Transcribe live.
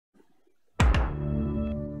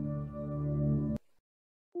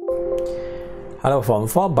Hello, Form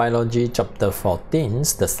 4 Biology, Chapter 14,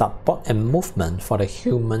 the support and movement for the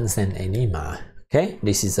humans and animal. Okay,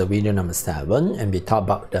 this is a video number 7, and we talk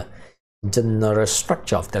about the general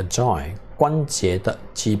structure of the joint, 关节的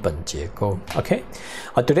基本结构. Okay,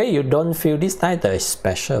 today you don't feel this title is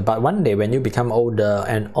special, but one day when you become older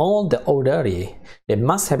and all the elderly, they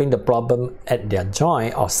must having the problem at their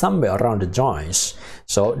joint or somewhere around the joints.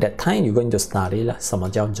 So that time you're going to study 了，什么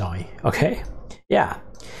叫 joint? Okay, yeah.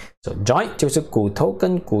 So joint 就是骨头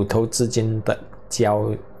跟骨头之间的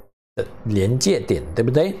连接点，对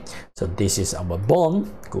不对？ So this is our bone,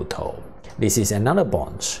 骨头。This is another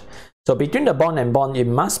bones. So between the bone and bone, it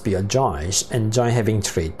must be a joint, and joint having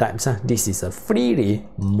 3 types. This is a freely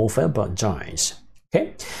movable joints.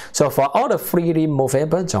 Okay. So for all the freely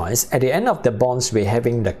movable joints, at the end of the bones, we're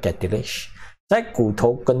having the cartilage. 在骨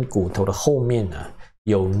头跟骨头的后面呢，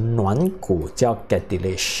有软骨叫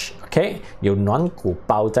cartilage。Okay, 有软骨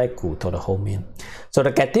包在骨头的后面。So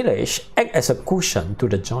the cartilage act as a cushion to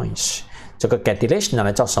the joints. 这个 cartilage 拿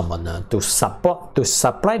来做什么呢 ？To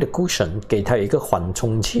supply the cushion， 给它一个缓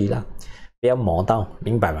冲器啦，不要磨到，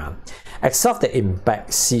明白吗 ？Absorb the impact，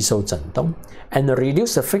 吸收震动 ，and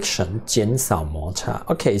reduce the friction， 减少摩擦。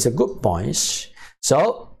Okay, it's a good point.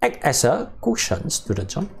 So act as a cushions to the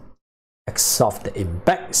joint. Absorb the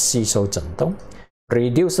impact， 吸收震动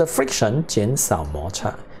 ，reduce the friction， 减少摩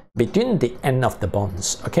擦。Between the end of the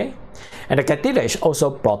bones, okay? And the cartilage also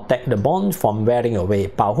protect the bone from wearing away.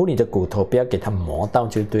 保护你的骨头不要给它磨到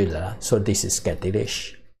就对了啦。So this is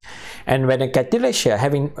cartilage. And when the cartilage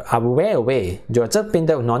having wear away, 就这边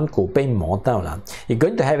的软骨被磨到了 ，you're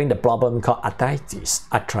going to having the problem called arthritis.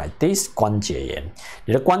 Arthritis 关节炎，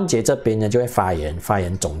你的关节这边呢就会发炎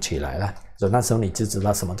肿起来了。所以那时候你就知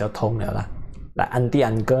道什么叫痛了啦。来安迪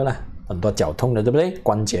安哥啦。很多脚痛的，对不对？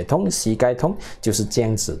关节痛、膝盖痛，就是这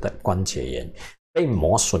样子的关节炎，被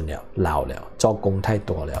磨损了、老了，做工太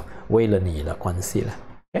多了，为了你的关系了。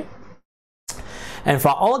Okay? And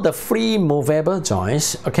for all the free movable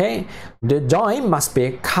joints, okay, the joint must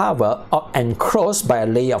be covered or enclosed by a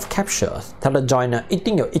layer of capsule. 它的 joint 呢，一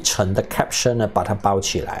定有一层的 capsule 呢，把它包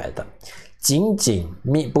起来的。紧紧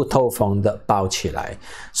密不透风的包起来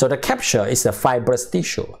 ，so the capsule is a fibrous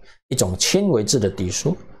tissue， 一种纤维质的底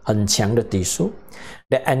素，很强的底素。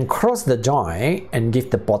They enclose the joint and give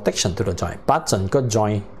the protection to the joint， 把整个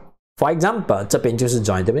joint，for example， 这边就是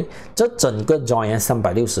joint， 对不对？这整个 joint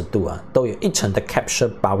 360度啊，都有一层的 capsule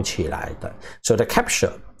包起来的 ，so the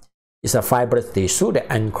capsule is a fibrous tissue that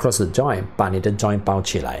enclose the joint， 把你的 joint 包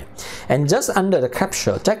起来。And just under the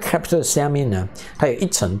capsule， 在 capsule 下面呢，它有一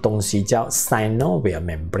层东西叫 synovial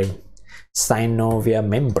membrane。synovial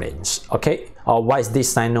membranes，OK？ what is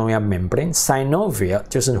this synovial membrane？ synovial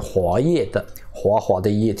就是活液的、活的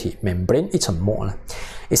液体 ，membrane 一层膜了。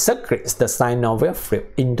It secretes the synovial fluid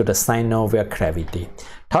into the synovial cavity。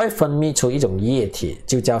它会分泌出一种液体，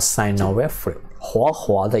就叫 synovial fluid。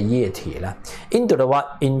活的液体了 ，into the what?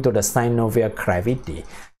 Into the synovial cavity，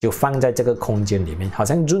 就放在这个空间里面，好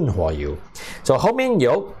像润滑油。所以后面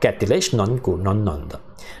有 cartilage 软骨软的，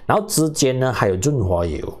然后之间呢还有润滑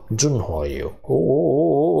油。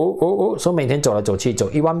所以每天走来走去，走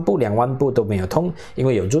1万步、2万步都没有痛，因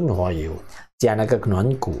为有润滑油加那个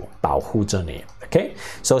软骨保护着你。Okay,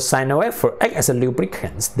 so synovial fluid act as a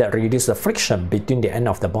lubricant that reduce the friction between the end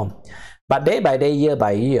of the bone. But day by day, year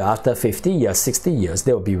by year, after 50 years, 60 years,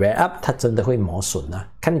 they will be wear up. 它真的会磨损了，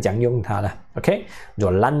看你怎样用它了。OK， 如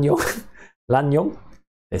果滥用，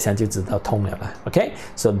等一下就知道痛了啦。OK，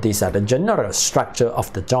 so these are the general structure of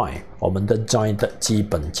the joint. 我们的 joint 的基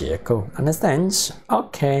本结构 ，understands?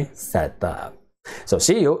 OK, set up. So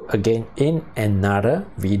see you again in another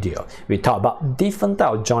video. We talk about different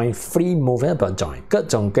type of joint, free movable joint, 各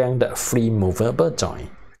种各样的 free movable joint.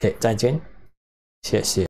 OK， 再见，谢谢。